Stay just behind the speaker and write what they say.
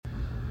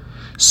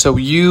So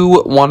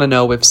you want to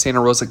know if Santa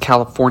Rosa,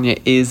 California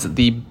is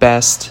the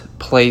best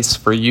place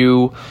for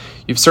you.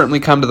 You've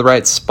certainly come to the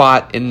right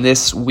spot. In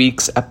this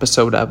week's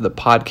episode of the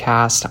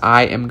podcast,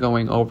 I am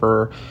going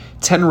over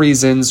 10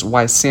 reasons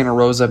why Santa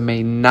Rosa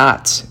may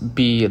not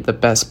be the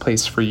best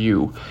place for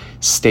you.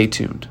 Stay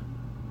tuned.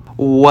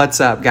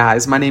 What's up,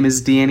 guys? My name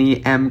is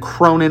Danny M.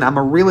 Cronin. I'm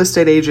a real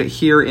estate agent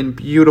here in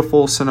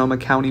beautiful Sonoma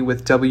County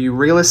with W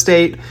Real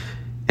Estate.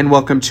 And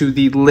welcome to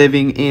the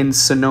Living in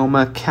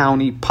Sonoma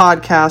County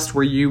podcast,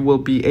 where you will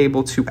be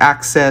able to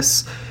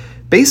access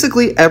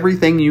basically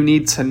everything you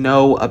need to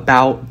know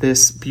about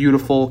this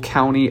beautiful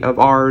county of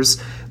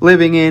ours,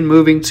 living in,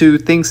 moving to,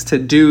 things to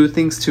do,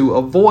 things to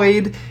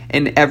avoid,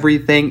 and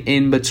everything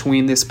in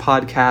between. This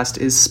podcast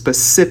is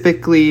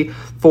specifically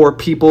for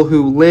people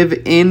who live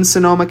in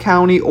Sonoma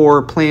County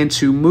or plan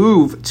to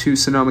move to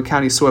Sonoma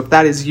County. So if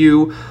that is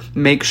you,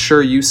 make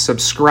sure you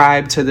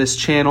subscribe to this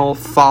channel,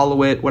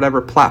 follow it, whatever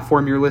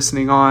platform you're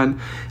listening on.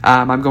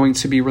 I'm going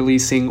to be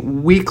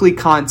releasing weekly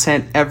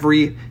content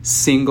every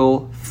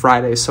single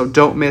Friday, so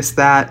don't miss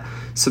that.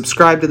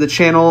 Subscribe to the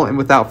channel, and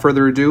without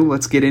further ado,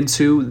 let's get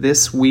into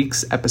this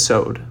week's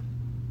episode.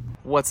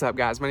 What's up,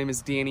 guys? My name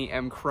is Danny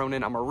M.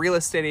 Cronin. I'm a real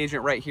estate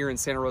agent right here in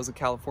Santa Rosa,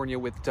 California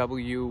with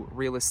W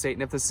Real Estate.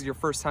 And if this is your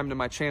first time to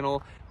my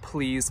channel,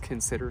 please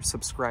consider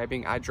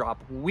subscribing. I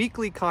drop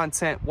weekly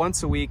content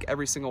once a week,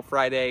 every single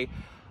Friday,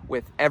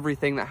 with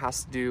everything that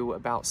has to do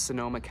about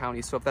Sonoma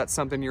County. So if that's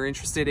something you're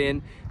interested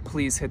in,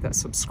 please hit that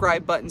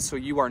subscribe button so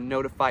you are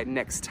notified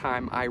next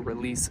time I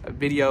release a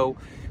video.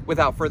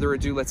 Without further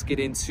ado, let's get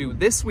into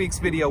this week's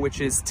video,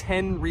 which is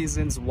 10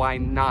 reasons why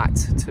not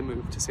to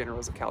move to Santa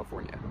Rosa,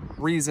 California.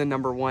 Reason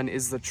number one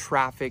is the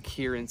traffic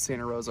here in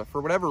Santa Rosa. For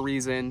whatever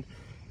reason,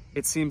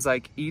 it seems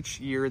like each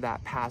year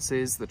that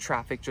passes, the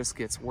traffic just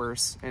gets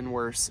worse and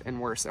worse and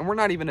worse. And we're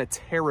not even a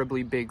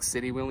terribly big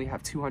city. We only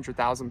have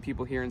 200,000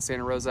 people here in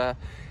Santa Rosa.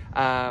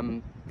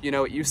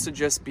 It used to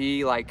just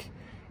be like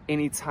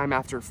anytime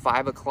after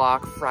 5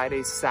 o'clock,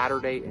 Friday,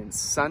 Saturday, and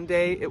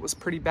Sunday, it was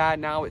pretty bad.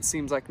 Now it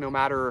seems like no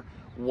matter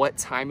what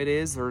time it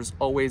is, there's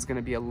always going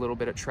to be a little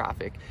bit of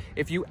traffic.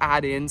 If you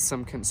add in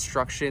some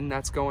construction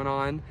that's going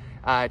on,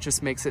 it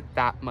just makes it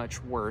that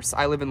much worse.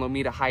 I live in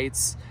Lomita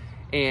Heights,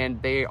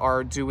 and they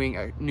are doing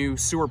a new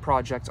sewer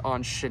project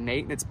on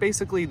Shenate, and it's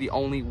basically the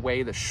only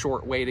way, the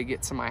short way to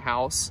get to my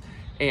house.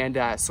 And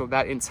so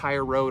that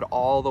entire road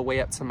all the way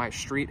up to my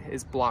street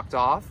is blocked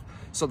off.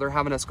 So they're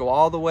having us go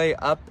all the way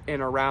up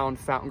and around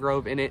Fountain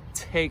Grove, and it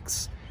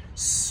takes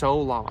so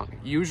long.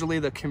 Usually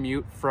the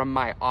commute from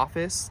my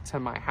office to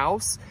my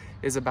house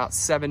is about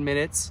 7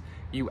 minutes.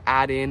 You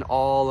add in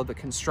all of the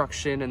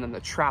construction and then the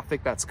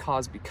traffic that's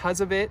caused because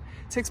of it,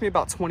 it takes me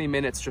about 20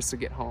 minutes just to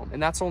get home.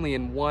 And that's only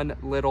in one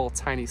little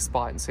tiny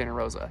spot in Santa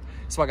Rosa.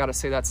 So I gotta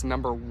say that's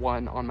number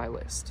one on my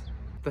list.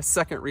 The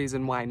second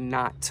reason why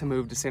not to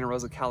move to Santa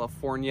Rosa,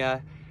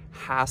 California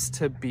has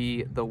to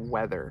be the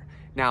weather.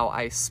 Now,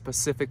 I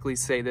specifically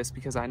say this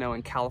because I know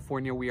in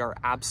California we are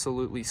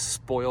absolutely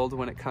spoiled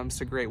when it comes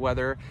to great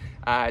weather.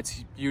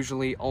 It's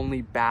usually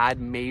only bad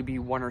maybe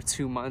 1 or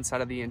 2 months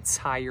out of the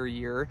entire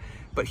year.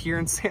 But here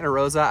in Santa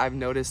Rosa, I've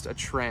noticed a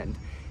trend.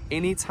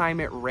 Anytime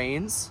it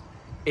rains,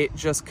 it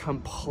just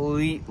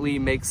completely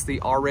makes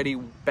the already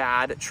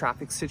bad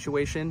traffic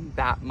situation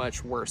that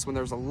much worse. When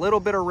there's a little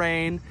bit of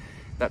rain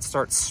that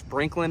starts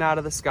sprinkling out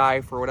of the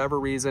sky for whatever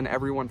reason,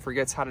 everyone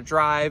forgets how to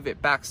drive,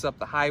 it backs up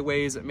the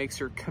highways, it makes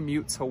your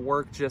commute to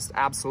work just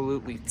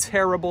absolutely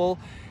terrible,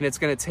 and it's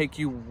gonna take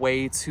you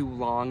way too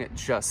long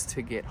just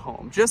to get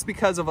home, just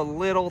because of a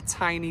little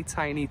tiny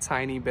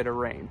bit of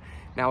rain.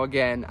 Now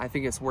again, I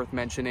think it's worth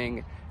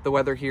mentioning, the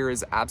weather here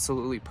is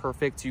absolutely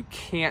perfect. You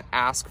can't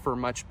ask for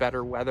much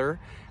better weather,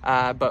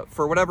 but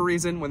for whatever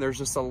reason, when there's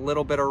just a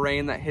little bit of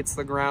rain that hits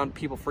the ground,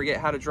 people forget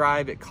how to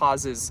drive, it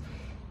causes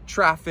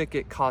traffic,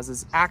 it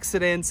causes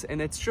accidents,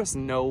 and it's just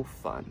no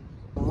fun.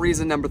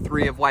 Reason number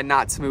three of why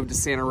not to move to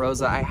Santa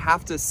Rosa, I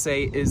have to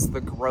say, is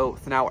the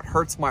growth. Now, it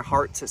hurts my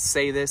heart to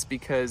say this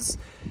because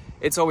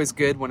it's always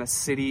good when a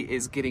city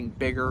is getting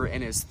bigger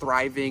and is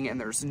thriving and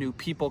there's new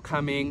people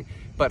coming.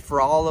 But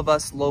for all of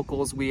us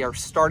locals, we are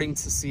starting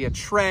to see a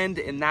trend,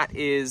 and that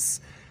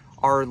is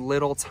our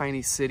little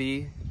tiny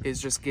city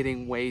is just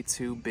getting way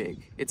too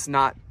big. It's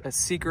not a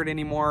secret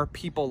anymore.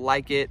 People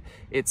like it.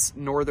 It's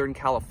Northern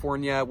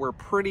California. We're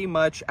pretty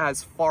much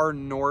as far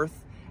north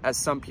as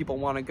some people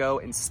want to go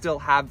and still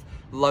have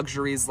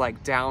luxuries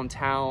like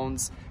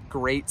downtowns,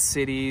 great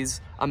cities,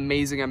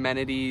 amazing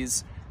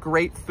amenities,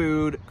 great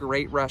food,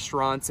 great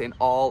restaurants, and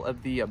all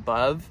of the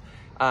above.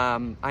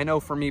 I know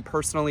for me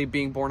personally,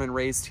 being born and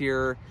raised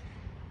here,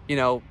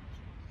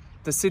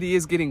 the city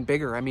is getting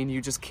bigger. I mean,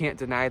 you just can't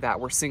deny that.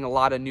 We're seeing a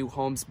lot of new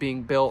homes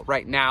being built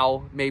right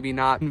now. Maybe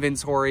not.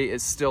 Inventory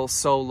is still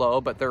so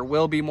low, but there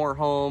will be more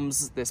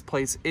homes. This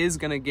place is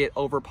going to get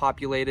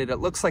overpopulated. It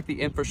looks like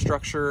the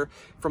infrastructure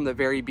from the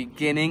very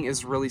beginning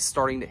is really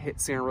starting to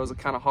hit Santa Rosa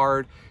kind of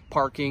hard.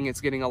 Parking,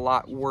 it's getting a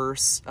lot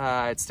worse.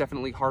 It's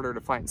definitely harder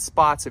to find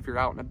spots if you're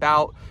out and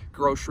about.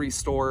 grocery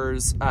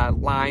stores,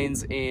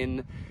 lines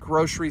in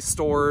grocery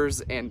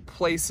stores and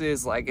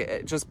places,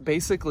 like just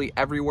basically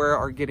everywhere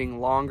are getting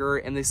longer.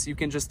 And this, you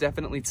can just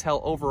definitely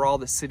tell overall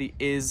the city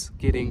is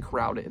getting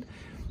crowded.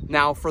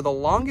 Now, for the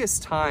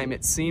longest time,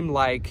 it seemed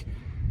like,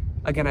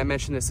 again, I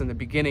mentioned this in the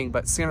beginning,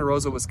 but Santa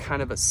Rosa was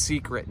kind of a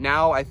secret.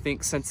 Now, I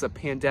think since the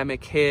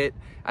pandemic hit,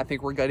 I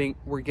think we're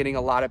getting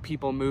a lot of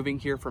people moving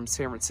here from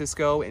San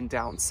Francisco and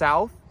down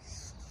south.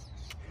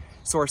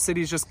 So our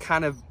city's just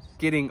kind of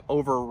getting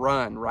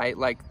overrun, right?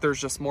 Like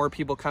there's just more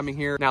people coming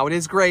here. Now it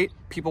is great.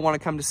 People want to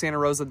come to Santa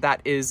Rosa.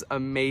 That is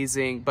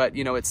amazing. But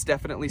you know, it's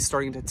definitely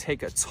starting to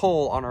take a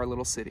toll on our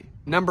little city.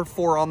 Number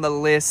 4 on the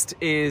list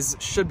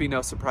should be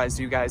no surprise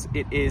to you guys,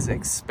 it is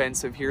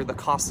expensive here. The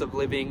cost of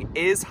living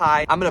is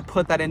high. I'm going to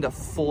put that into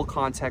full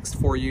context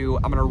for you.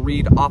 I'm going to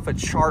read off a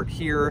chart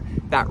here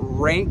that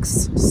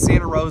ranks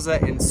Santa Rosa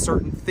in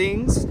certain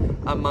things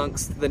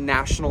amongst the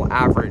national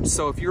average.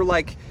 So if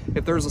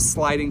there's a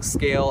sliding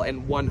scale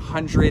and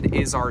 100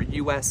 is our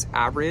US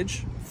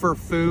average, for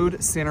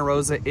food, Santa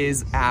Rosa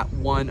is at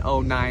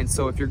 109.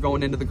 So if you're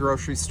going into the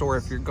grocery store,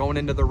 if you're going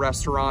into the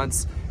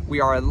restaurants,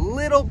 we are a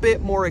little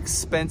bit more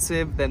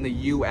expensive than the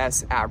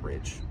US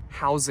average.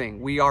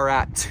 Housing, we are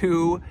at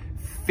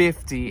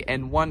 250,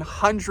 and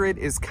 100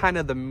 is kind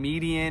of the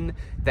median,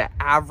 the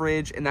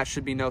average, and that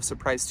should be no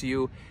surprise to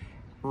you.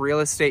 Real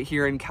estate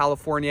here in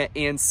California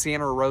and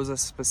Santa Rosa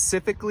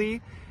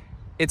specifically,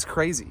 it's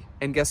crazy.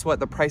 And guess what?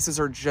 The prices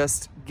are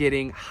just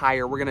getting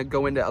higher. We're gonna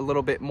go into a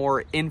little bit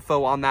more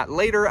info on that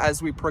later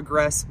as we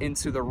progress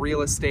into the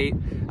real estate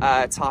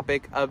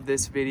topic of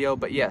this video.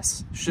 But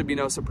yes, should be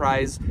no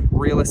surprise,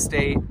 real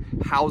estate,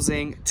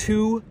 housing,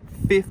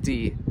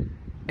 250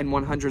 and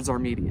 100's our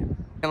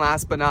median. And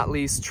last but not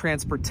least,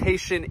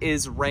 transportation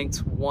is ranked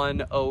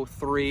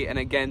 103. And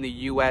again, the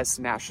US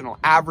national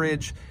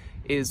average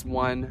is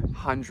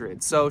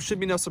 100. So should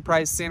be no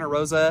surprise, Santa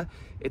Rosa,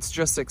 it's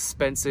just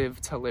expensive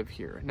to live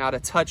here. Now to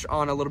touch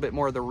on a little bit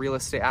more of the real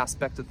estate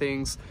aspect of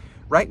things,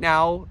 right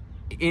now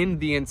in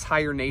the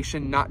entire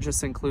nation, not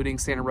just including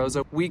Santa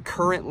Rosa, we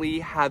currently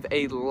have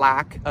a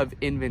lack of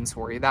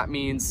inventory. That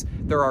means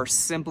there are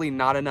simply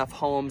not enough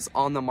homes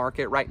on the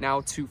market right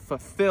now to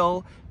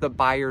fulfill the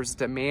buyer's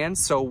demand.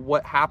 So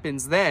what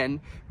happens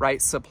then,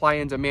 right? Supply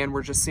and demand,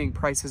 we're just seeing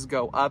prices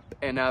go up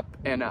and up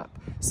and up.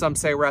 Some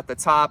say we're at the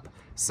top,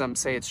 some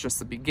say it's just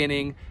the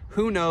beginning.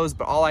 Who knows?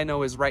 But all I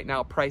know is right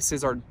now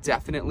prices are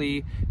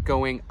definitely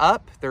going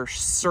up.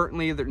 There's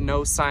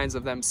no signs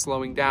of them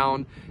slowing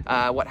down.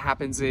 What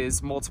happens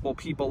is multiple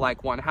people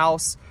like one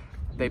house,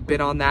 they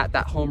bid on that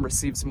home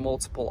receives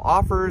multiple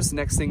offers.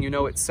 Next thing you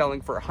know, it's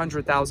selling for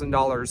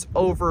 $100,000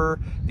 over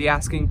the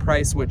asking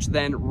price, which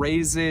then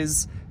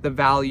raises the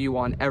value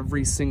on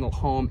every single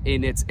home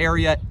in its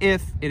area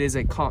if it is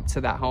a comp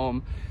to that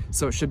home.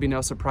 So it should be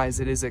no surprise,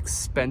 it is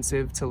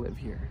expensive to live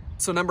here.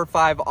 So number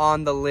 5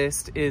 on the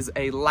list is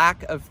a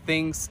lack of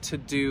things to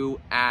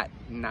do at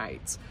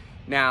night.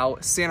 Now,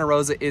 Santa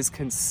Rosa is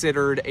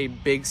considered a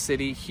big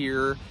city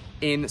here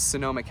in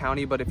Sonoma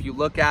County, but if you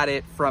look at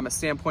it from a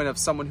standpoint of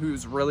someone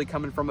who's really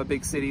coming from a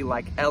big city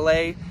like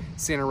LA,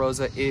 Santa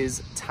Rosa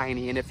is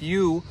tiny. And if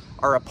you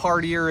are a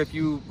partier, if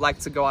you like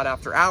to go out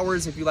after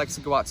hours, if you like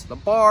to go out to the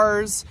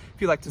bars,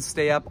 if you like to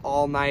stay up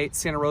all night,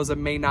 Santa Rosa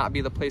may not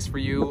be the place for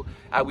you.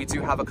 We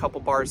do have a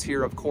couple bars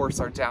here. Of course,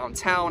 our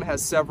downtown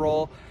has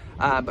several.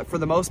 But for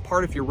the most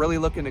part, if you're really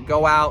looking to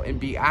go out and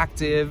be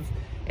active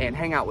and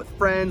hang out with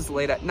friends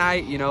late at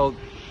night, you know,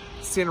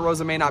 Santa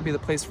Rosa may not be the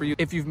place for you.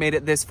 If you've made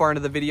it this far into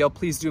the video,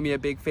 please do me a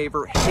big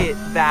favor, hit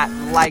that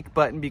like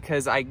button,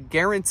 because I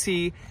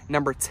guarantee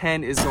number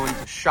 10 is going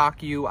to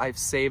shock you. I've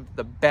saved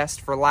the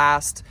best for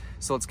last,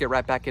 so let's get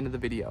right back into the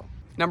video.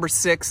 Number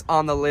 6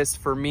 on the list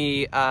for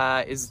me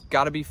is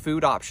gotta be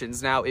food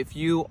options. Now, if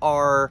you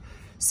are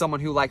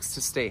someone who likes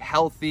to stay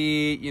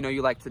healthy, you know,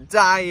 you like to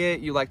diet,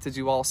 you like to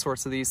do all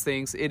sorts of these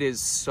things, it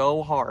is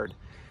so hard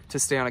to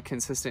stay on a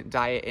consistent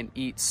diet and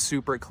eat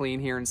super clean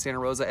here in Santa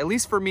Rosa, at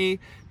least for me,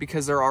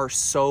 because there are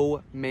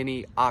so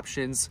many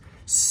options,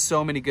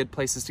 so many good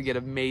places to get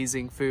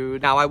amazing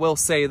food. Now, I will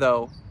say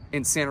though,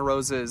 in Santa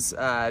Rosa's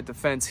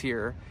defense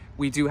here,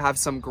 we do have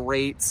some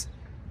great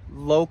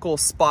local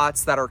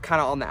spots that are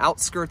kind of on the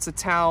outskirts of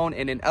town,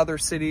 and in other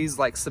cities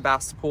like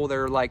Sebastopol,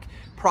 they're like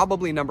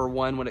probably number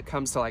 1 when it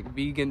comes to like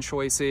vegan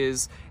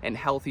choices and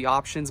healthy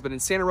options. But in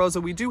Santa Rosa,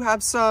 we do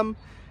have some,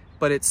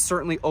 but it's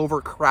certainly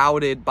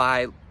overcrowded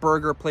by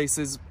burger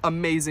places,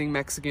 amazing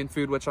Mexican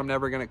food, which I'm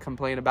never going to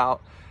complain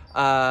about,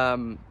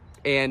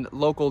 and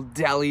local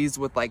delis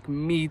with like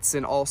meats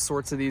and all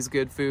sorts of these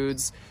good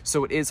foods.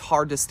 So it is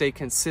hard to stay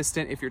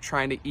consistent if you're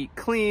trying to eat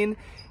clean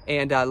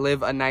and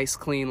live a nice,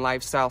 clean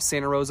lifestyle.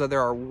 Santa Rosa,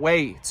 there are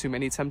way too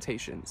many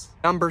temptations.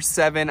 Number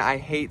 7, I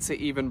hate to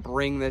even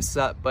bring this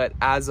up, but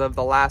as of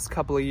the last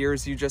couple of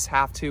years, you just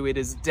have to. It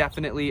is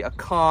definitely a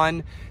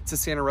con to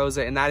Santa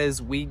Rosa, and that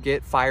is we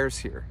get fires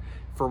here.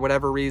 For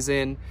whatever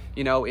reason,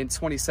 you know, in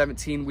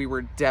 2017, we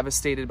were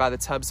devastated by the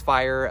Tubbs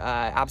fire.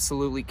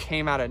 Absolutely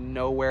came out of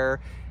nowhere.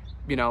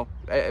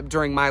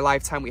 during my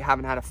lifetime, we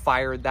haven't had a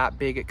fire that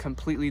big. It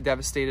completely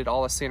devastated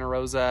all of Santa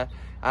Rosa.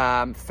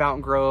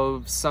 Fountain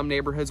Grove, some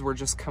neighborhoods were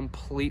just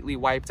completely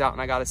wiped out.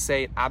 And I got to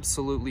say, it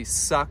absolutely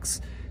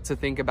sucks to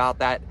think about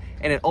that.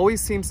 And it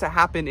always seems to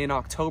happen in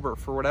October.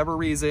 For whatever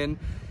reason,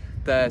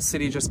 the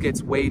city just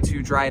gets way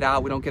too dried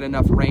out. We don't get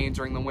enough rain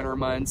during the winter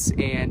months,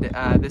 and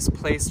this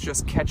place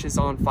just catches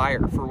on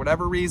fire. For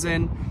whatever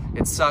reason,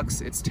 it sucks,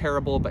 it's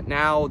terrible. But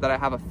now that I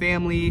have a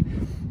family,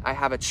 I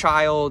have a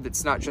child,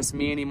 it's not just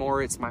me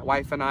anymore, it's my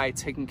wife and I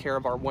taking care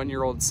of our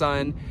 1-year-old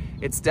son.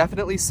 It's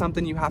definitely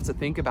something you have to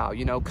think about.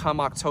 Come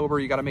October,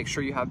 you gotta make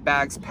sure you have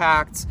bags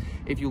packed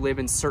if you live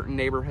in certain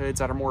neighborhoods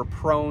that are more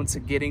prone to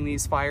getting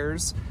these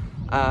fires.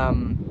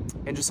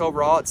 And just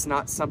overall, it's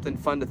not something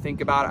fun to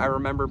think about. I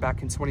remember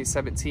back in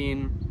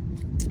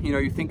 2017,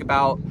 you think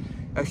about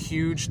a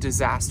huge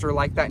disaster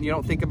like that, and you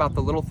don't think about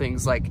the little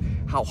things like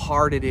how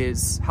hard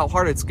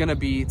it's gonna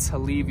be to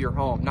leave your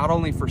home, not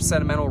only for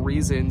sentimental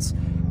reasons,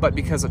 but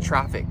because of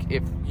traffic.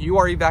 If you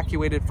are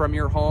evacuated from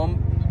your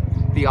home,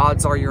 the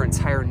odds are your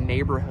entire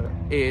neighborhood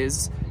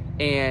is,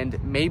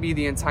 and maybe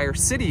the entire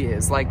city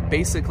is, like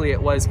basically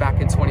it was back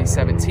in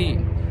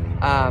 2017.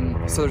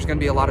 So there's gonna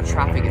be a lot of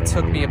traffic. It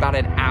took me about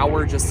an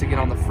hour just to get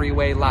on the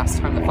freeway last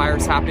time the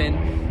fires happened.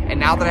 And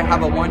now that I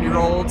have a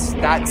 1-year-old,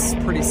 that's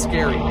pretty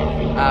scary.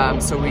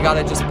 So we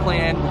gotta just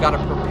plan, we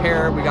gotta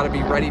prepare, we gotta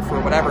be ready for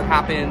whatever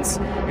happens.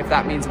 If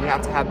that means we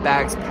have to have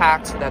bags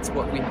packed, that's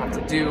what we have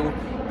to do.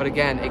 But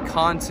again, a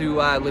con to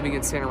living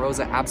in Santa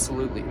Rosa,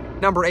 absolutely.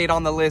 Number 8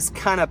 on the list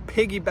kind of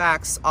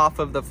piggybacks off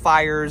of the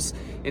fires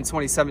in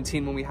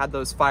 2017. When we had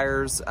those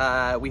fires,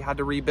 we had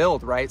to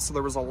rebuild, right? So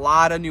there was a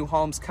lot of new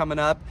homes coming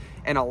up,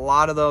 and a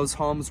lot of those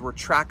homes were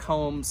tract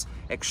homes,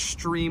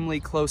 extremely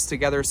close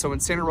together. So in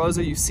Santa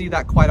Rosa, you see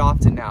that quite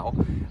often now.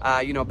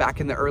 Back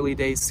in the early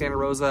days, Santa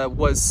Rosa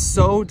was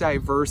so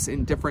diverse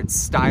in different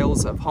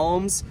styles of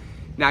homes.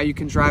 Now you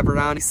can drive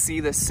around and see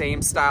the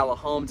same style of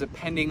home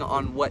depending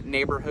on what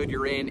neighborhood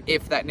you're in,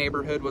 if that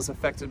neighborhood was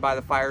affected by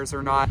the fires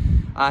or not.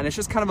 And it's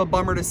just kind of a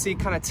bummer to see,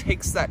 kind of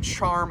takes that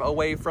charm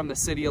away from the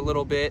city a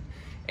little bit.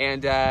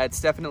 And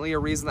it's definitely a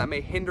reason that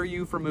may hinder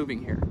you from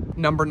moving here.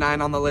 Number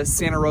 9 on the list,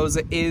 Santa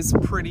Rosa is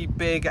pretty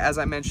big. As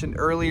I mentioned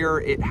earlier,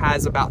 it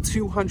has about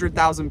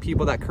 200,000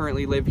 people that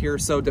currently live here.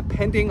 So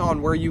depending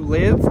on where you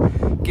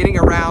live, getting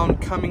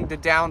around, coming to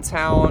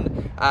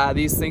downtown,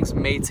 these things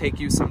may take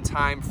you some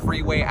time.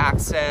 Freeway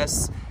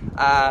access,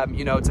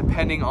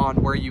 depending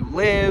on where you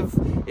live,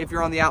 if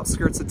you're on the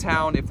outskirts of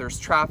town, if there's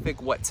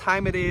traffic, what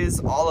time it is,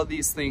 all of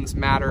these things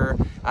matter.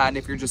 And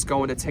if you're just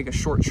going to take a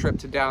short trip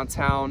to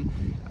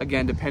downtown,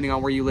 again, depending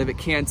on where you live, it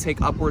can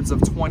take upwards of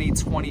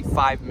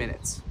 20-25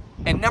 minutes.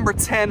 And number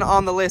 10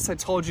 on the list, I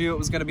told you it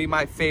was gonna be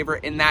my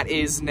favorite, and that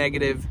is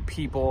negative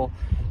people.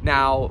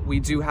 Now, we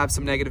do have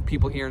some negative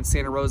people here in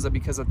Santa Rosa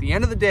because at the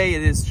end of the day,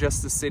 it is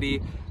just a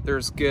city.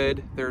 There's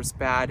good, there's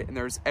bad, and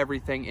there's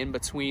everything in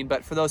between.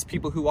 But for those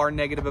people who are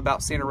negative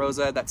about Santa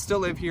Rosa that still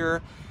live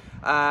here,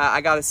 I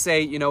gotta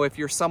say, if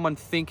you're someone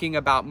thinking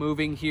about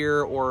moving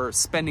here or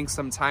spending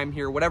some time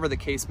here, whatever the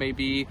case may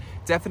be,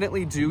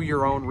 definitely do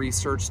your own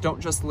research. Don't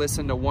just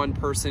listen to one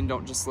person,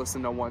 don't just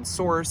listen to one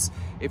source.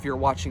 If you're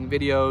watching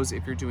videos,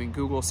 if you're doing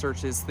Google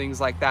searches, things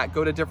like that,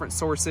 go to different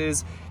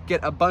sources, get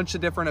a bunch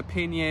of different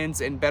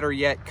opinions, and better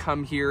yet,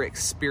 come here,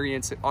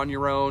 experience it on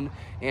your own,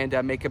 and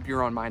make up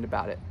your own mind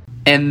about it.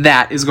 And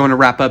that is going to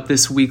wrap up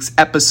this week's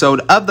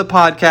episode of the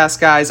podcast,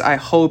 guys. I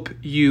hope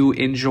you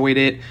enjoyed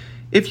it.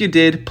 If you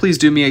did, please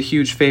do me a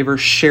huge favor,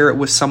 share it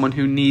with someone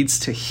who needs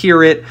to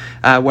hear it,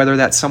 whether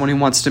that's someone who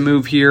wants to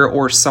move here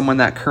or someone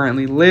that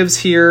currently lives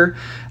here.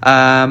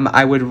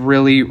 I would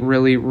really,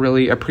 really,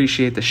 really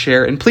appreciate the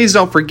share. And please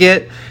don't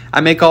forget,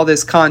 I make all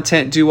this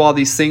content, do all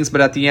these things, but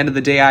at the end of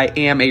the day, I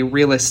am a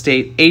real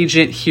estate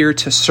agent here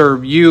to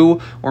serve you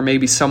or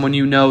maybe someone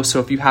you know. So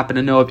if you happen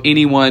to know of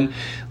anyone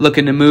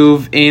looking to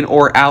move in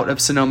or out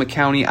of Sonoma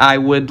County, I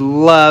would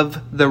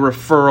love the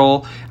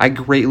referral. I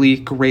greatly,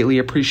 greatly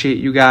appreciate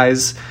you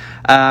guys.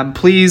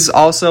 Please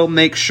also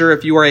make sure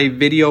if you are a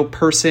video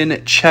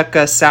person, check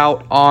us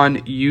out on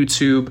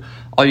YouTube.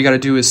 All you got to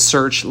do is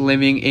search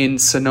Living in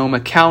Sonoma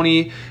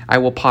County. I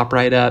will pop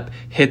right up.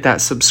 Hit that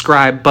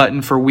subscribe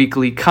button for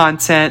weekly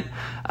content.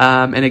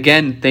 And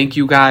again, thank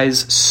you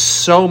guys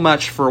so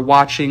much for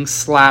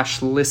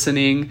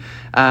watching/listening.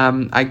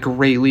 I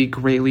greatly,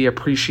 greatly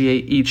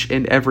appreciate each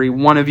and every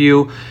one of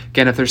you.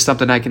 Again, if there's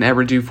something I can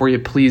ever do for you,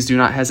 please do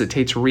not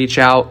hesitate to reach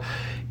out.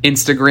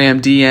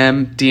 Instagram,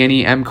 DM,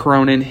 Danny M.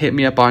 Cronin. Hit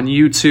me up on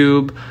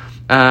YouTube.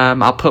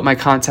 I'll put my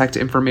contact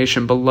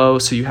information below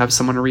so you have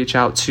someone to reach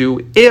out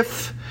to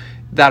if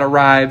that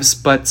arrives.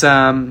 But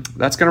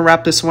that's going to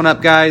wrap this one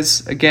up,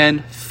 guys.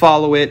 Again,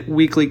 follow it.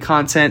 Weekly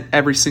content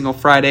every single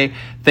Friday.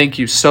 Thank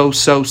you so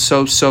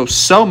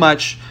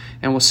much.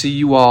 And we'll see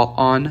you all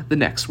on the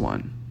next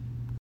one.